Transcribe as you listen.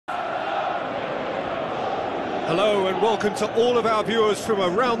Hello and welcome to all of our viewers from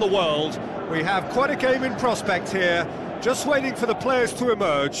around the world. We have quite a game in prospect here, just waiting for the players to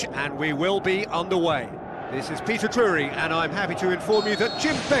emerge, and we will be underway. This is Peter Drury, and I'm happy to inform you that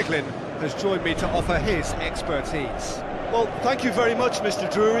Jim Beglin has joined me to offer his expertise. Well, thank you very much,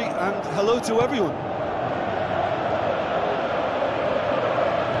 Mr. Drury, and hello to everyone.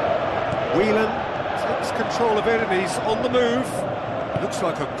 Whelan takes control of it and he's on the move. Looks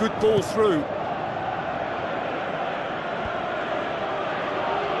like a good ball through.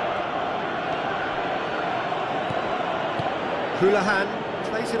 Houlihan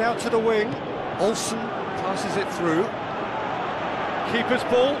plays it out to the wing. Olsen passes it through. Keeper's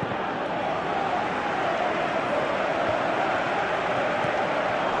ball.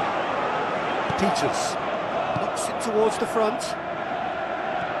 Peters knocks it towards the front.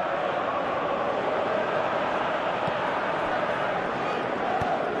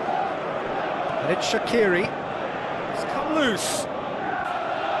 And it's Shaqiri. It's come loose.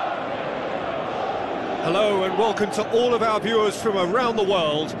 Hello and welcome to all of our viewers from around the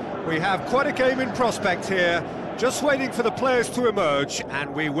world. We have quite a game in prospect here, just waiting for the players to emerge,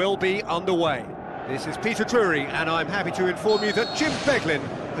 and we will be underway. This is Peter Drury, and I'm happy to inform you that Jim Beglin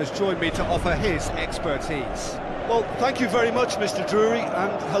has joined me to offer his expertise. Well, thank you very much, Mr. Drury,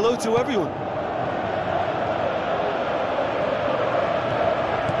 and hello to everyone.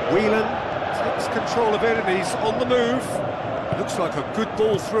 Whelan takes control of it and he's on the move. Looks like a good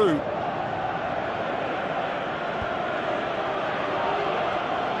ball through.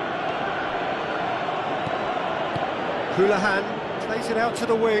 Houlihan plays it out to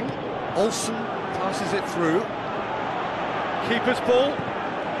the wing. Olsen passes it through. Keeper's ball.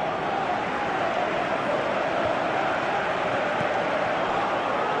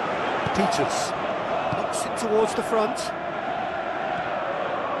 Peters knocks it towards the front.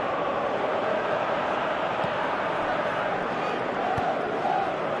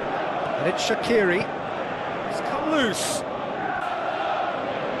 And it's Shaqiri. It's come loose.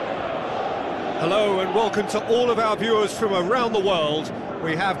 Hello and welcome to all of our viewers from around the world.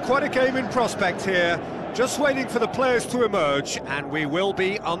 We have quite a game in prospect here, just waiting for the players to emerge, and we will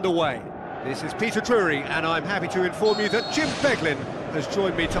be underway. This is Peter Drury, and I'm happy to inform you that Jim Beglin has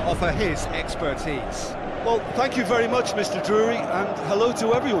joined me to offer his expertise. Well, thank you very much, Mr. Drury, and hello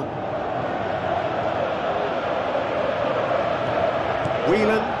to everyone.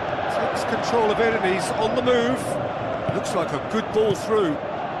 Whelan takes control of it and he's on the move. Looks like a good ball through.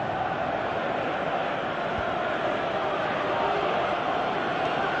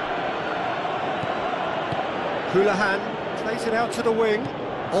 Houlihan plays it out to the wing.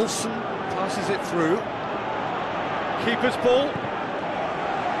 Olsen passes it through. Keeper's ball.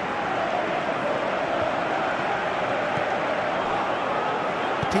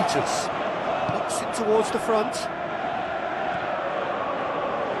 Peters knocks it towards the front.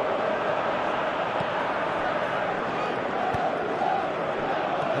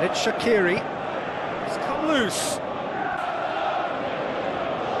 And it's Shaqiri. It's come loose.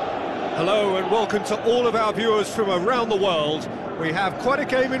 Hello and welcome to all of our viewers from around the world. We have quite a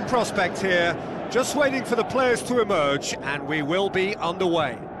game in prospect here, just waiting for the players to emerge, and we will be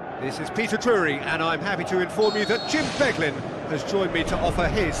underway. This is Peter Drury, and I'm happy to inform you that Jim Beglin has joined me to offer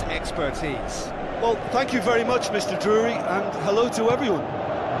his expertise. Well, thank you very much, Mr. Drury, and hello to everyone.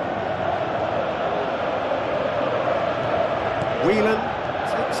 Whelan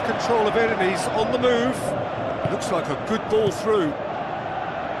takes control of it and he's on the move. Looks like a good ball through.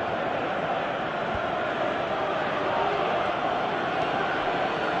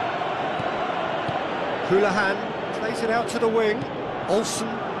 Houlihan plays it out to the wing. Olsen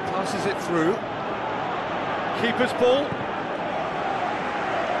passes it through. Keeper's ball.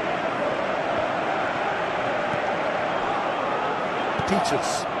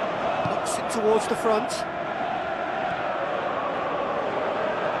 Peters knocks it towards the front.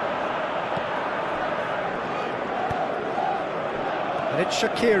 And it's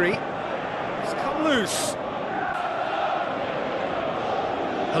Shaqiri. It's come loose.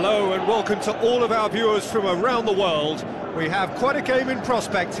 Hello and welcome to all of our viewers from around the world. We have quite a game in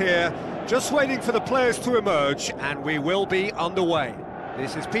prospect here, just waiting for the players to emerge, and we will be underway.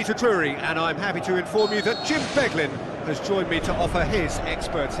 This is Peter Drury, and I'm happy to inform you that Jim Beglin has joined me to offer his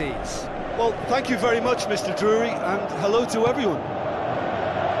expertise. Well, thank you very much, Mr. Drury, and hello to everyone.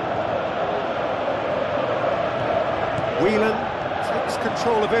 Whelan takes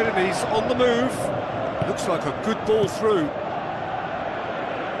control of it and he's on the move. Looks like a good ball through.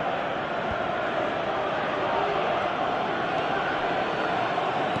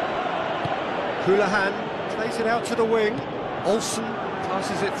 Houlihan plays it out to the wing. Olsen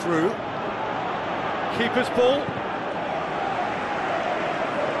passes it through. Keeper's ball.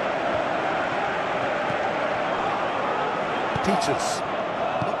 Peters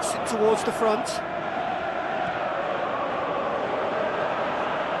knocks it towards the front.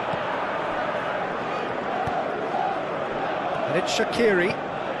 And it's Shaqiri.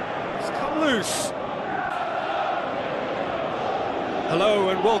 It's come loose. Hello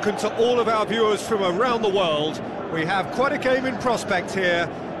and welcome to all of our viewers from around the world. We have quite a game in prospect here,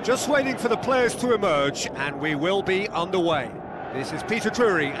 just waiting for the players to emerge, and we will be underway. This is Peter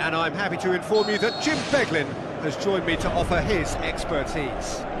Drury, and I'm happy to inform you that Jim Beglin has joined me to offer his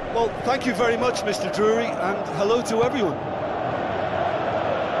expertise. Well, thank you very much, Mr. Drury, and hello to everyone.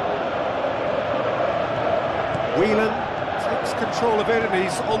 Whelan takes control of it and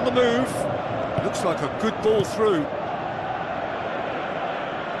he's on the move. Looks like a good ball through.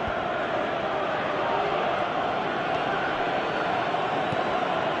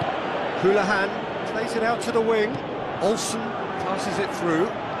 Houlihan plays it out to the wing. Olsen passes it through.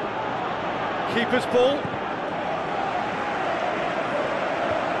 Keeper's ball.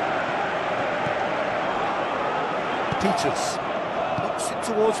 Peters knocks it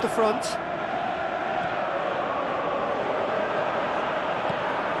towards the front.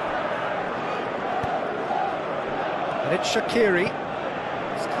 And it's Shaqiri.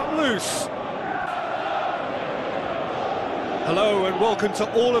 It's come loose. Hello and welcome to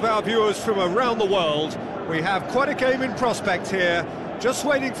all of our viewers from around the world. We have quite a game in prospect here, just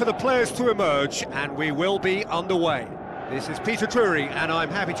waiting for the players to emerge, and we will be underway. This is Peter Drury, and I'm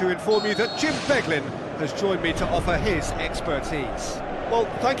happy to inform you that Jim Beglin has joined me to offer his expertise. Well,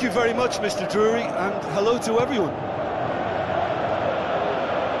 thank you very much, Mr. Drury, and hello to everyone.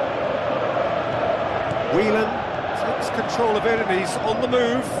 Whelan takes control of it and he's on the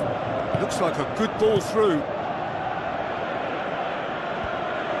move. Looks like a good ball through.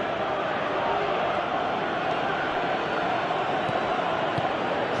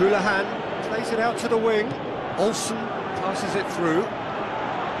 Houlihan plays it out to the wing. Olsen passes it through.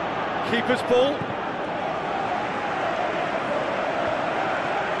 Keeper's ball.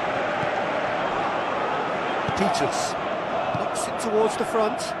 Peters knocks it towards the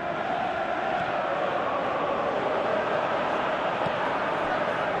front.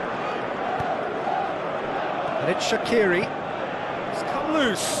 And it's Shaqiri. It's come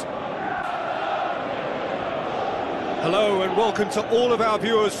loose. Hello and welcome to all of our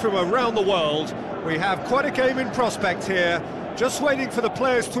viewers from around the world. We have quite a game in prospect here, just waiting for the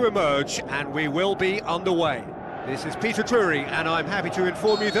players to emerge, and we will be underway. This is Peter Drury, and I'm happy to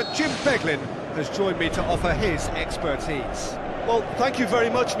inform you that Jim Beglin has joined me to offer his expertise. Well, thank you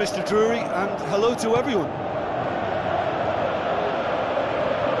very much, Mr. Drury, and hello to everyone.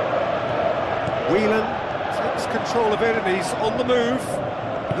 Whelan takes control of it and he's on the move.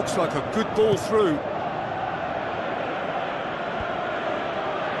 Looks like a good ball through.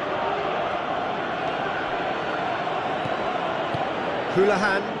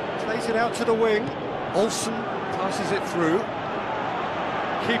 Houlihan plays it out to the wing. Olsen passes it through.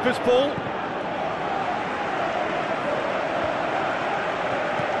 Keeper's ball.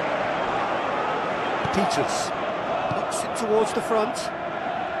 Peters knocks it towards the front.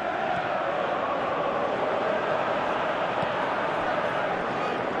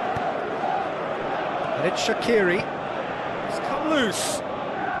 And it's Shaqiri. It's come loose.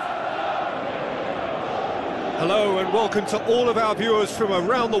 Hello and welcome to all of our viewers from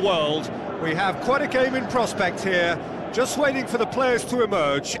around the world. We have quite a game in prospect here, just waiting for the players to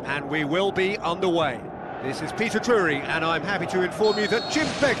emerge, and we will be underway. This is Peter Drury, and I'm happy to inform you that Jim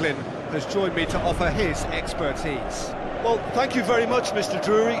Beglin has joined me to offer his expertise. Well, thank you very much, Mr.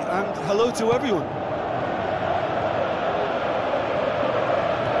 Drury, and hello to everyone.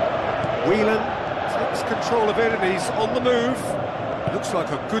 Whelan takes control of it and he's on the move. Looks like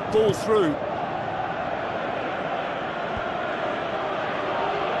a good ball through.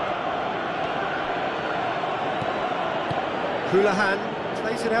 Houlihan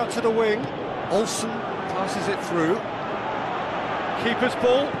plays it out to the wing. Olsen passes it through. Keeper's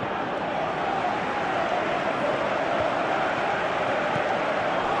ball.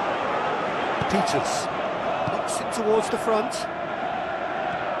 Peters knocks it towards the front.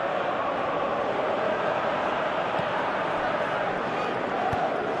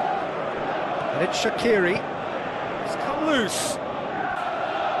 And it's Shaqiri. It's come loose.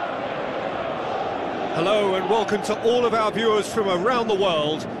 Hello and welcome to all of our viewers from around the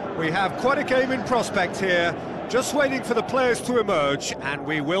world. We have quite a game in prospect here, just waiting for the players to emerge, and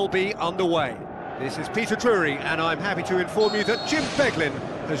we will be underway. This is Peter Drury, and I'm happy to inform you that Jim Beglin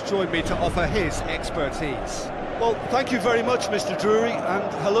has joined me to offer his expertise. Well, thank you very much, Mr. Drury,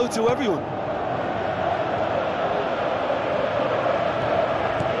 and hello to everyone.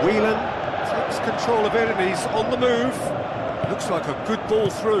 Whelan takes control of it and he's on the move. Looks like a good ball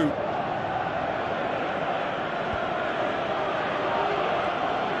through.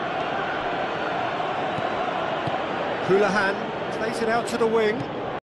 Houlihan plays it out to the wing.